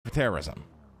terrorism.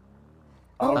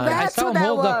 Oh, that's I saw what him that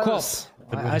hold was.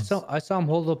 a cup. I saw him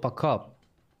hold up a cup.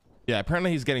 Yeah,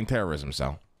 apparently he's getting terrorism,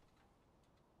 so.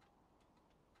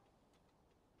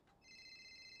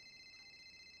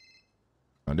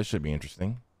 Oh, this should be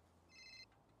interesting.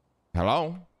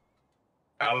 Hello?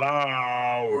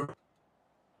 Hello.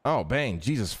 Oh, Bane.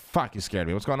 Jesus, fuck, you scared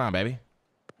me. What's going on, baby?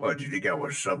 What, do you think I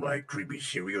was some, like, creepy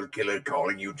serial killer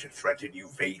calling you to threaten you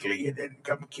vaguely and then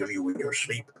come kill you in your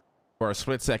sleep? For a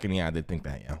split second, yeah, I did think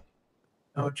that, yeah.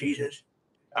 Oh, Jesus.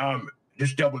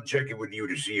 Just double checking with you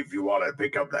to see if you want to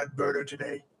pick up that murder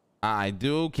today. I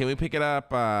do. Can we pick it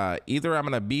up? Either I'm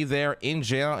going to be there in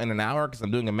jail in an hour because I'm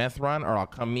doing a meth run, or I'll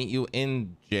come meet you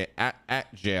in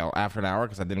at jail after an hour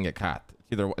because I didn't get caught.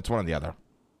 It's one or the other.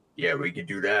 Yeah, we can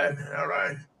do that. All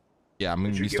right. Yeah, I'm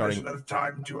going to be starting. Give us enough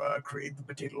time to create the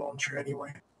potato launcher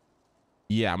anyway.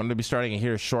 Yeah, I'm going to be starting it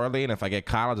here shortly, and if I get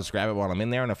caught, I'll just grab it while I'm in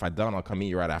there, and if I don't, I'll come meet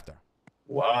you right after.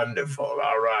 Wonderful.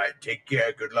 All right. Take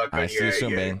care. Good luck on see you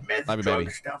soon, Bane. meth Love you, drug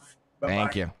baby. stuff. Bye-bye.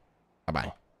 Thank you.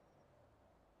 Bye-bye.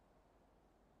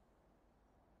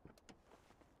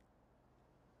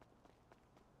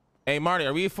 Hey, Marty,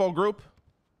 are we a full group?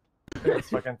 This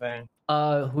fucking thing. Who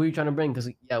are you trying to bring? Because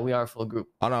yeah, we are a full group.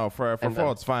 Oh no, for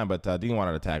full it's fine, but Dean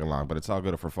wanted to tag along, but it's all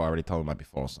good for full. I already told him it might be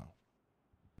full, so.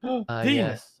 Dean.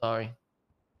 Yes, sorry.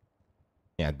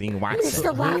 Yeah, Dean Watson.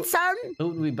 Mr. Watson?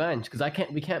 Who do we bench? Because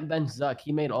we can't bench Zuck.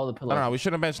 He made all the pillars. No, we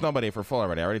shouldn't bench nobody for full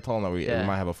already. I already told him that we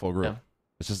might have a full group. Yeah.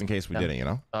 It's just in case we didn't, you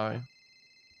know? Sorry.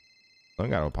 Don't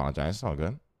gotta apologize. It's all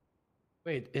good.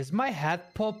 Wait, is my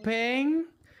hat popping?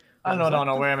 I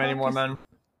don't wear him anymore, man.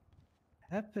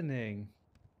 Happening?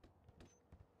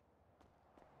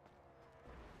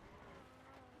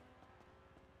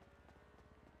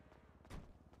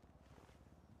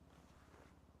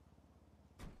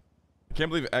 I can't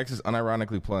believe X is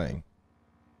unironically playing.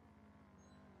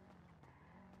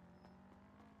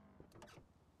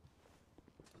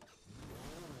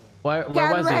 Where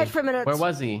was he? Where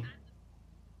was he?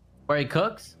 Where he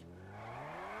cooks?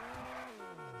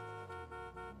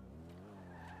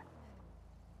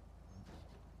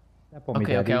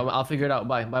 Okay, I'll figure it out.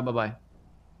 Bye.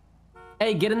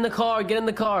 Hey, get in the car. Get in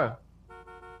the car.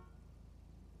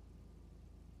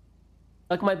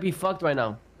 Luck might be fucked right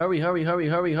now. Hurry. We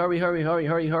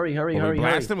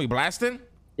blasting?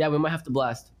 Yeah, we might have to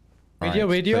blast. Radio?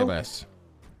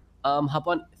 Hop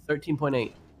on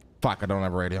 13.8. Fuck, I don't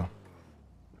have a radio.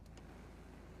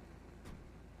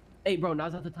 Hey, bro,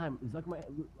 now's not the time. Zuck might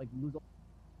like lose.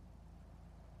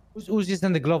 Who's just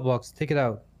in the glove box? Take it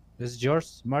out. This is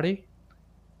yours, Marty?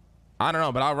 I don't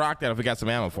know, but I'll rock that if we got some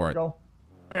ammo for it. Go.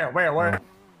 Where?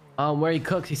 Where he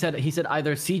cooks. He said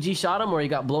either CG shot him or he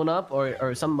got blown up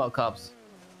or something about cops.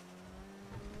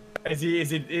 Is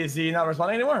he not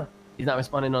responding anymore? He's not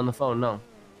responding on the phone, no.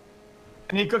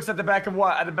 And he cooks at the back of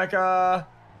what? At the back of...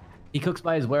 He cooks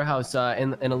by his warehouse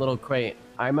in a little crate.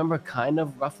 I remember kind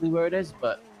of roughly where it is,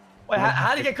 but... Wait,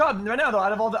 how did he get caught right now, though,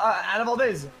 out of all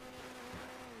days?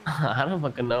 I don't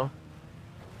fucking know.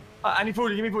 I need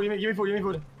food. Give me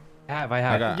food. I have.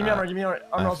 Give me armor.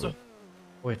 Armor also.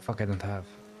 Wait, fuck, I don't have.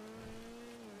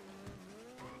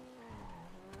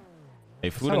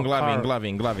 Hey, food and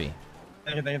glovey.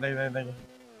 Thank you.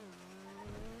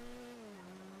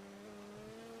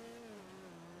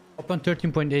 Up on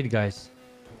 13.8, guys.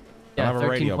 Yeah, I don't have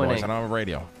a radio, 13.8. boys. I don't have a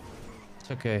radio.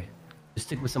 It's okay. Just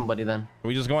stick with somebody then. Are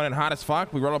we just going in hot as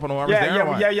fuck? We roll up on whoever's there?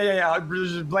 Yeah.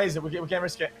 Just blaze it. We can't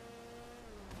risk it.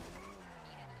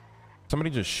 Somebody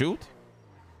just shoot?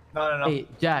 No. Hey,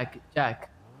 Jack.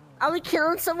 Are we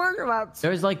killing someone or what?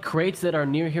 There's like crates that are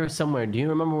near here somewhere. Do you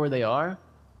remember where they are?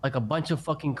 Like a bunch of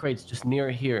fucking crates just near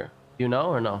here. Do you know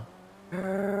or no?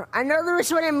 I know there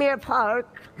was one in Mirror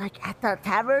Park, like at the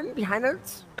tavern behind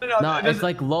us. No, it's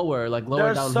like lower down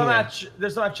here.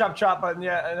 There's so much chop, but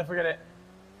yeah, and I forget it.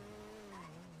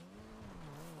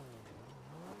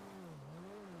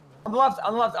 On the left,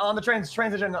 on the trains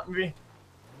engine, maybe.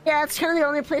 Yeah, it's kind of the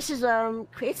only places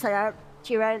crates like that.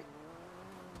 To your right.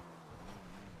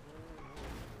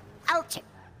 Ouch.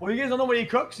 Well, you guys don't know what he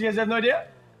cooks? You guys have no idea?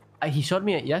 He showed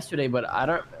me it yesterday, but I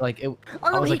don't like it. Oh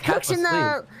no, he cooks in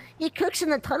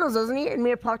the tunnels, doesn't he? In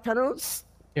Mirror Park tunnels.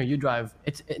 Here, you drive.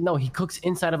 No, he cooks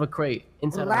inside of a crate.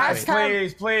 Please, we don't have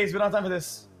time for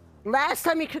this. Last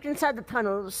time he cooked inside the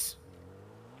tunnels.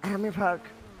 At Mirror Park.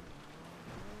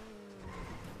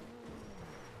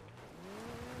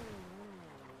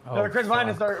 No, the Chris behind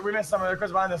us there. We missed some of the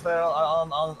Chris behind us there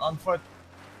on foot.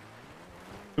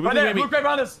 Right there, blue crate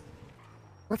behind us.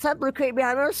 What's that blue crate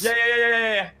behind us?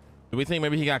 Yeah. Do we think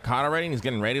maybe he got caught already and he's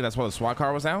getting ready? That's why the SWAT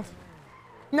car was out?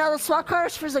 No, the SWAT car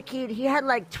was for Zakid. He had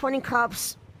like 20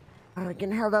 cops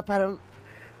getting held up at him.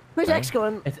 Where's Okay. X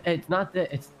going? It's not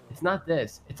that. It's not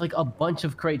this. It's like a bunch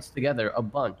of crates together, a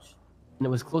bunch, and it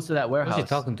was close to that Who's warehouse. he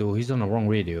talking to? He's on the wrong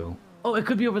radio. Oh, it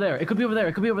could be over there. It could be over there.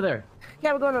 It could be over there.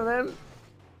 Yeah, we're going over there.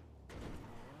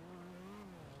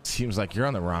 Seems like you're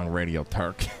on the wrong radio,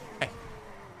 Turk.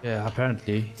 Yeah,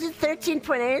 apparently. This is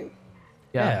 13.8.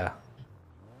 Yeah.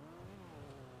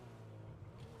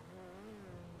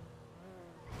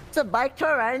 It's a bike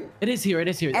tour, right? It is here. It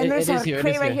is here. And It there's is a here. It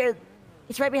crate is right here. here.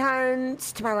 It's right behind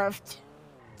to my left.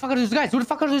 Fuck are those guys? Who the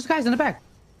fuck are those guys in the back?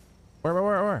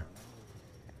 Where?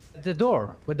 At the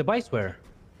door where the bikes were.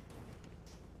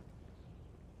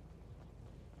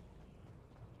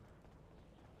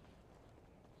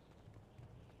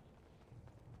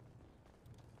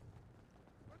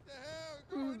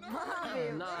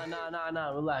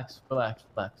 Nah. Relax.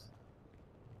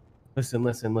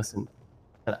 Listen.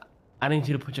 I need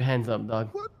you to put your hands up, dog.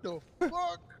 What the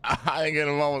fuck? I ain't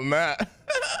getting along with that.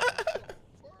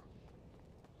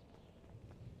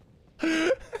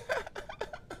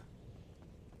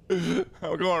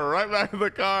 I'm going right back to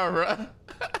the car, bro.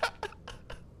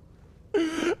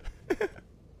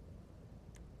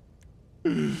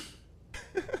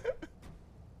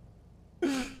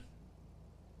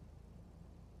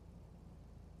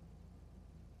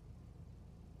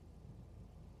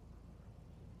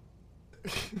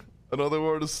 Another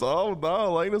war to solve?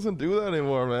 No, Lang doesn't do that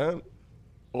anymore, man.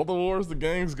 All the wars the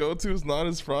gangs go to is not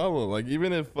his problem. Like,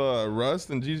 even if Rust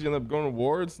and Gigi end up going to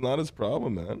war, it's not his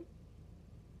problem, man.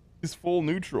 He's full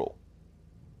neutral.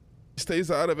 He stays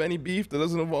out of any beef that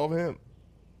doesn't involve him.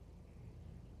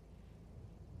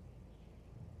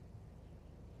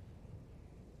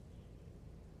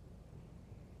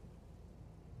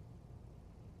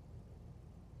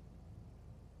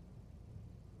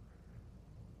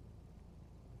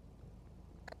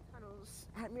 Tunnels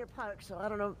at Mirror Park, so I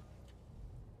don't know.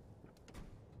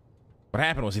 What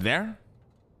happened? Was he there?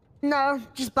 No,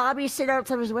 just Bobby sitting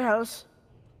outside his warehouse.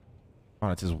 Oh,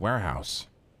 it's his warehouse.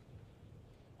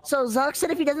 So Zuck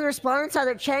said if he doesn't respond, it's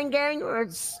either Chang Gang or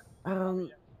it's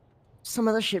some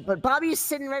other shit. But Bobby's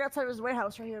sitting right outside of his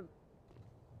warehouse right here.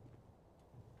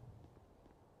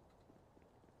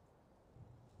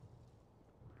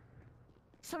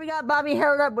 So we got Bobby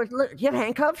held up with. Look, do you have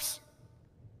handcuffs?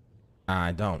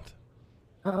 I don't.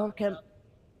 Oh, okay.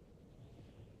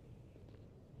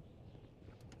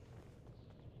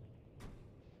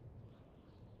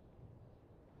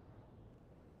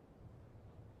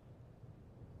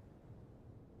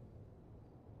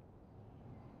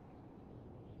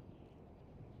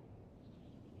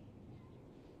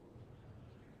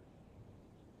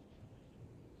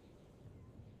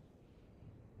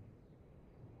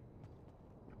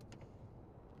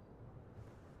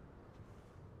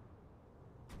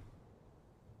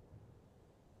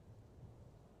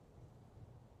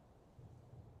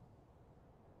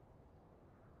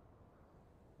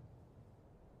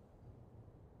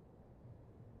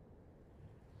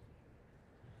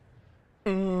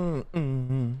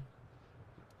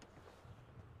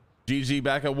 GG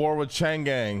back at war with Chang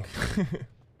Gang.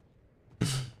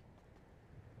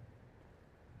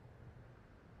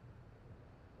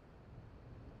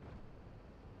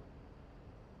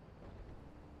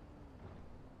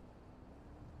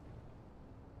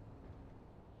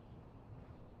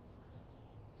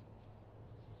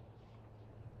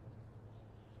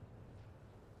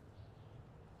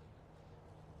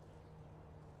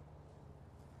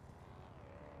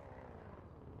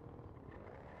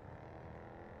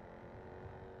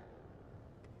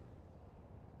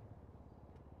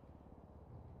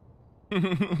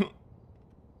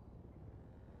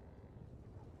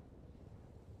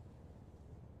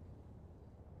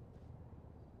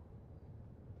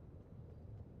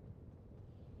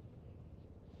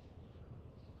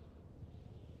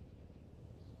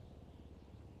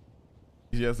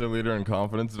 GG has their leader and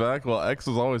confidence back. Well, X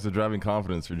was always the driving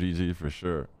confidence for GG for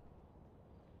sure.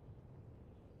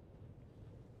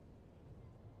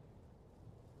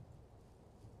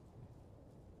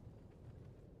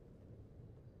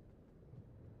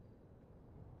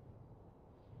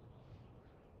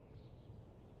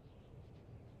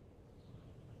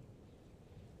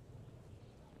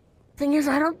 Thing is,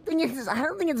 I don't think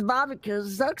it's Bobby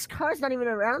because Zuck's car's not even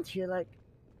around here. Like,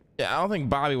 Yeah, I don't think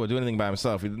Bobby would do anything by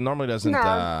himself. He normally doesn't.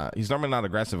 No. He's normally not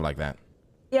aggressive like that.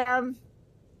 yeah.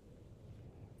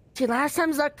 See, last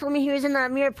time Zuck told me he was in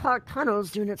that Mirror Park tunnels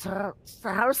doing it, so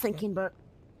I was thinking, but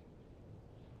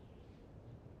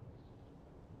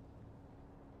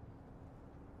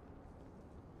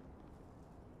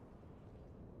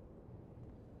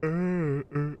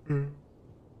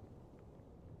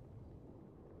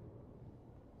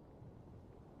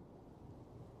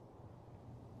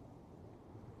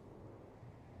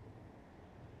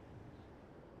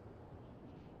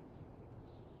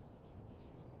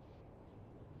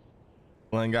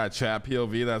Glenn got chat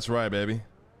POV. That's right, baby.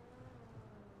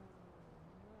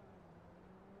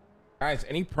 Guys,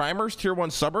 any primers, tier 1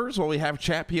 subbers while we have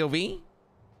chat POV?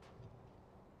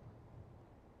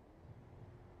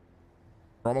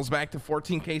 We're almost back to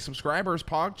 14K subscribers,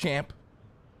 PogChamp.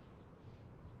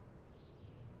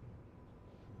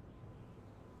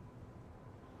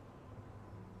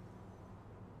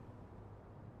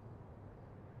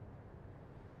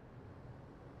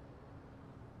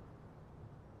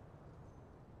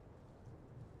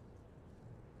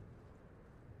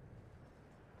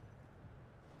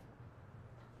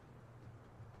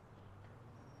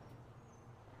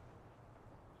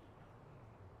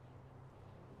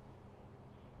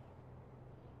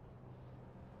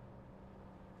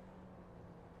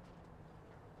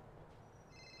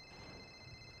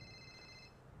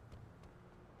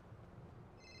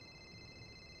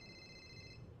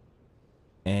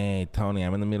 Hey, Tony,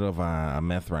 I'm in the middle of a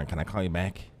meth run. Can I call you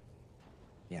back?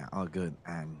 Yeah, all good.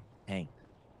 Hey,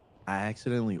 I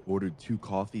accidentally ordered 2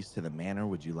 coffees to the manor.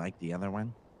 Would you like the other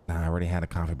one? Nah, I already had a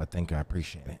coffee, but thank you. I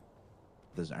appreciate it.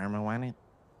 Does Irma want it?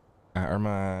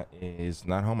 Irma is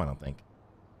not home, I don't think.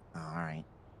 Oh, all right.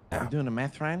 Yeah. You doing a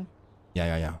meth run?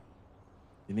 Yeah.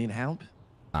 You need help?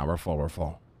 Nah, we're full.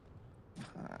 Fuck.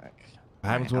 I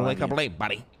happen to I wake love up you. late,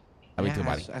 buddy. Love you too,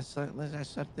 buddy. I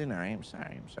slept in. All right. I'm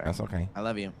sorry. That's okay. I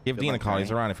love you. Give Good Dean a luck, call. all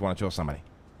He's right? around if you want to chill with somebody.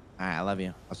 All right. I love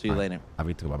you. I'll see you All right. later. Love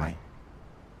you too. Bye-bye. Bye.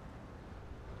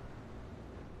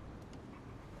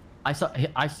 I saw.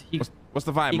 What's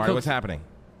the vibe, he Mario? cooked- What's happening?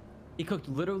 He cooked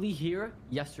literally here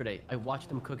yesterday. I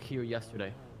watched him cook here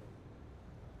yesterday.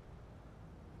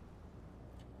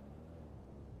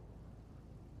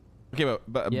 Okay,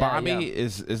 but Yeah, Bobby yeah.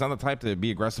 is not the type to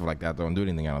be aggressive like that, though, and do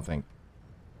anything, I don't think.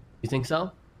 You think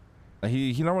so?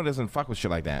 He normally doesn't fuck with shit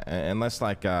like that, unless,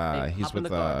 like, he's hop in with the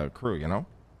car. a crew, you know?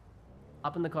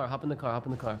 Hop in the car. Hop in the car. Hop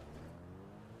in the car.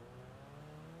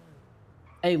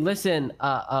 Hey, listen,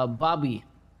 Bobby.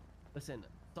 Listen,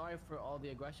 sorry for all the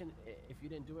aggression. If you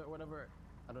didn't do it or whatever,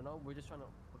 I don't know. We're just trying to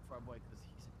look for our boy because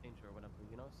he's in danger or whatever,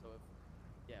 you know? So,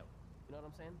 yeah, you know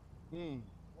what I'm saying?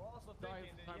 We're also Sorry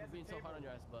thinking that for he has a being so hard table. on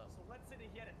your ass, but... So let's say that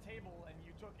he had a table and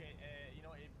you took it.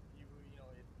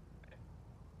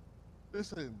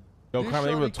 Listen. Yo, this come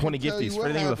leave with shorty 20 can tell gifties. you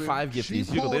what Freddie, with 5 happened. gifties. She You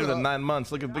can leave pulled it up. 9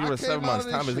 months. Look at I it 7 came out months.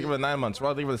 of Time this is give it shit. 9 months.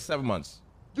 Well, leave it 7 months.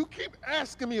 You keep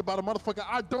asking me about a motherfucker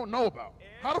I don't know about.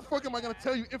 How the fuck am I gonna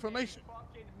tell you information?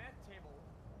 Fucking meth table,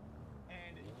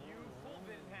 and you folded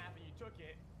it in half and you took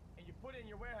it and you put it in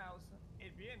your warehouse.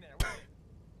 It'd be in there,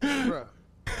 wouldn't it?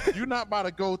 Bruh, you're not about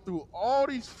to go through all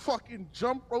these fucking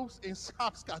jump ropes and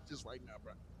hopscotches right now,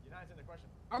 bruh. You're not answering the question.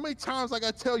 How many times I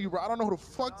gotta tell you, bro? I don't know who the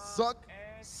fuck Answer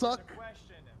suck, the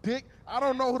question. dick. I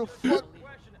don't know who the fuck.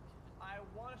 Question. I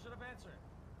want to shut up answer.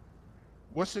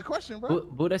 What's your question, bro?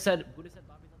 Buddha said Bobby's on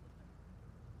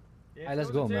the... Alright,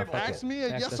 let's go, man. Fuck Ask it. me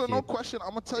a Ask yes us or no you. question. I'm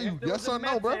gonna tell If you there yes was a or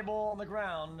no, meth bro. table on the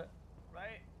ground,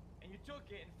 right? And you took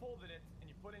it and folded it and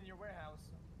you put it in your warehouse,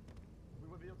 we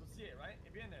would be able to see it, right?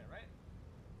 It'd be in there, right?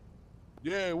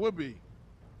 Yeah, it would be.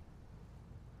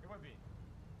 It would be.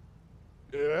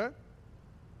 Yeah.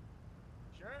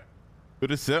 Sure.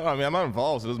 But it's I mean, I'm not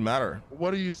involved, so it doesn't matter.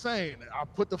 What are you saying? I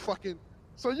put the fucking.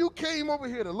 So you came over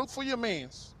here to look for your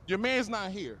man's. Your man's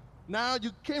not here. Now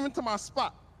you came into my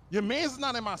spot. Your man's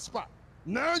not in my spot.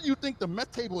 Now you think the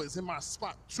meth table is in my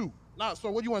spot too. Now, so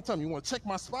what do you want to tell me? You want to check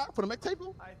my spot for the meth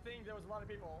table? I think there was a lot of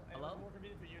people, and it was more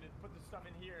convenient for you to put the stuff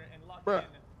in here and lock Bruh. it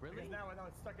in. Really? Because now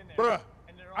it's stuck in there. Bruh,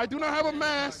 And they're I all- do not have a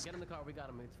mask. Get in the car. We got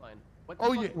him. It's fine. What the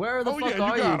Oh fuck? yeah. Where the oh, fuck yeah, are you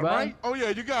got you, him, bro? right? Oh yeah,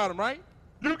 you got him, right?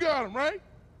 You got him, right?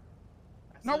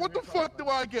 Now what the fuck do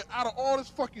I get out of all this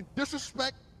fucking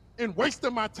disrespect and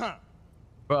wasting my time?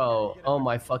 Bro, oh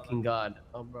my fucking god.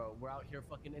 Oh, bro, we're out here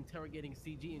fucking interrogating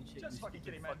CG and shit. Just You fucking stupid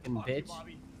kidding, man. fucking Fuck you, bitch.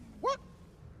 Bobby. What?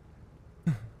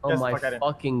 Oh Just my fuck at him.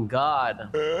 fucking god.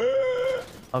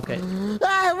 Okay,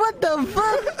 Ah, what the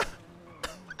fuck?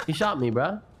 he shot me,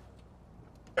 bro.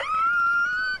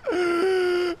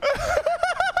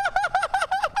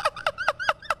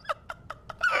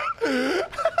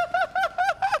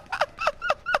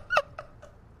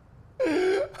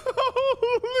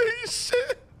 Holy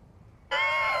shit!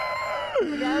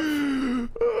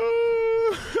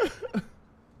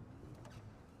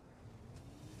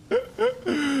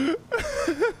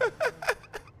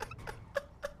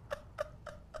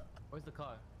 Where's the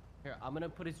car? Here, I'm gonna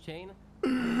put his chain in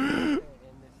this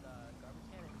garbage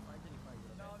can. If he finds it, he finds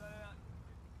it. No, Okay? no, no, no.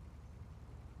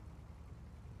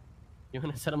 You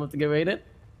wanna set him up to get raided?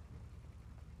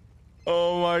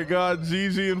 Oh my god,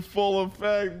 GG in full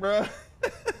effect, bruh.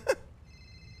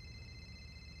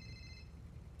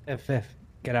 F.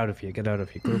 Get out of here. Get out of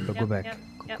here. Go back.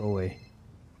 Yep. Go away.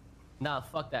 Nah,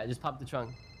 fuck that. Just pop the trunk.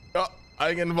 Oh, I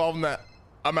ain't getting involved in that.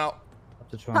 I'm out.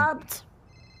 Up the trunk. Popped.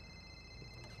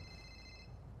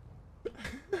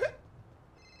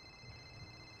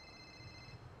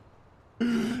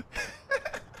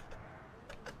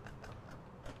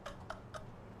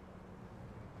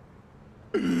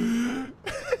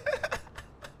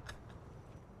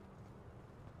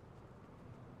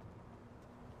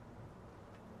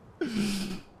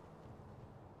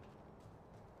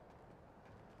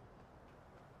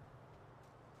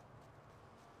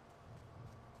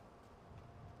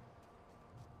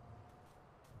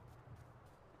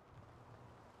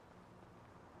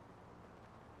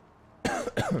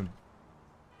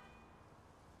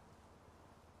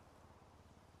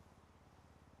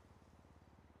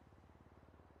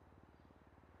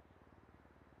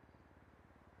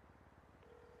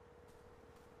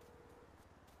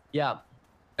 Yeah.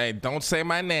 Hey, don't say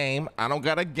my name. I don't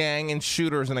got a gang and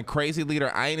shooters and a crazy leader.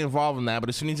 I ain't involved in that. But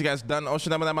as soon as you guys done ocean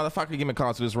them with that motherfucker, give me a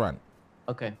call to this run.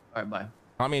 Okay. All right. Bye.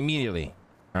 Call me immediately.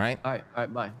 All right? All right. All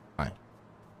right. Bye. Bye.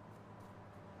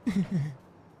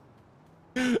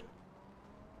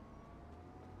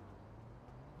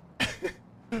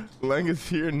 Lang is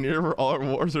here near where all our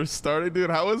wars are starting, dude.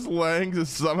 How is Lang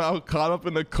just somehow caught up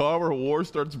in the car where war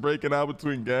starts breaking out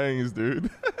between gangs, dude?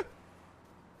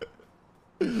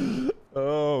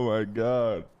 Oh my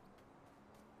god.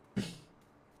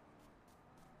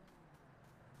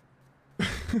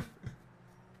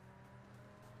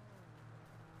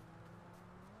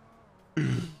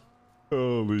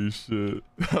 Holy shit.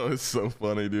 That was so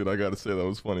funny, dude. I gotta say that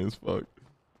was funny as fuck.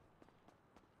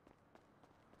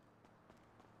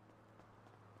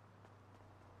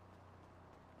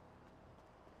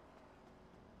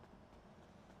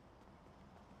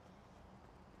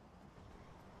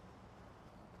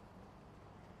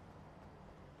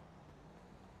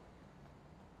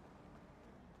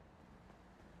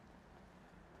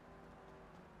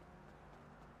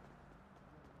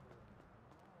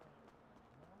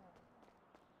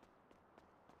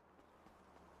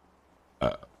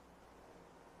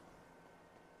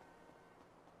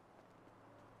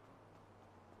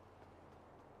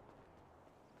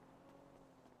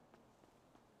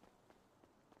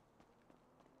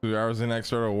 Two hours in X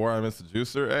sort of war, I missed the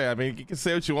juicer. Hey, I mean, you can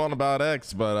say what you want about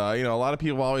X, but you know, a lot of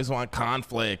people always want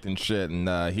conflict and shit,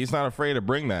 and he's not afraid to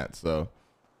bring that. So,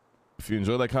 if you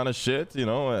enjoy that kind of shit, you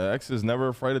know, X is never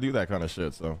afraid to do that kind of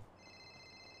shit. So,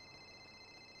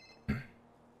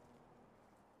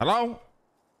 hello,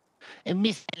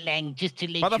 Mr. Lang, just to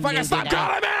let you know motherfucker, stop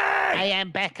calling me! I am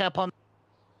back up on.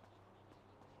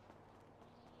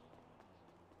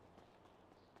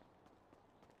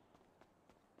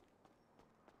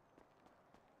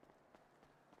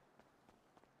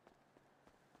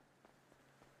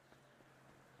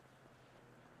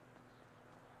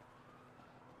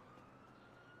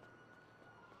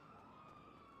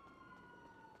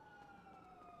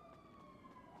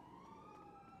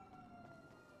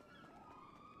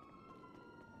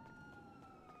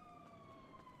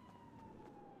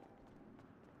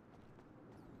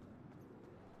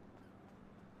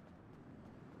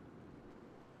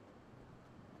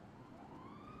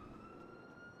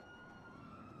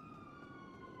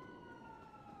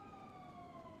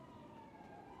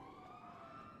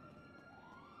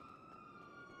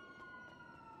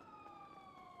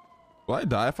 Will I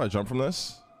die if I jump from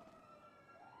this?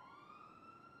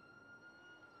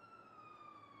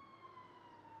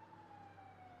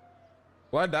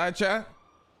 Will I die, chat?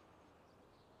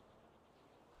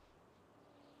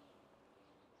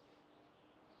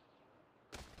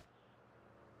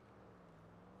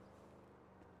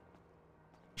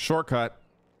 Shortcut.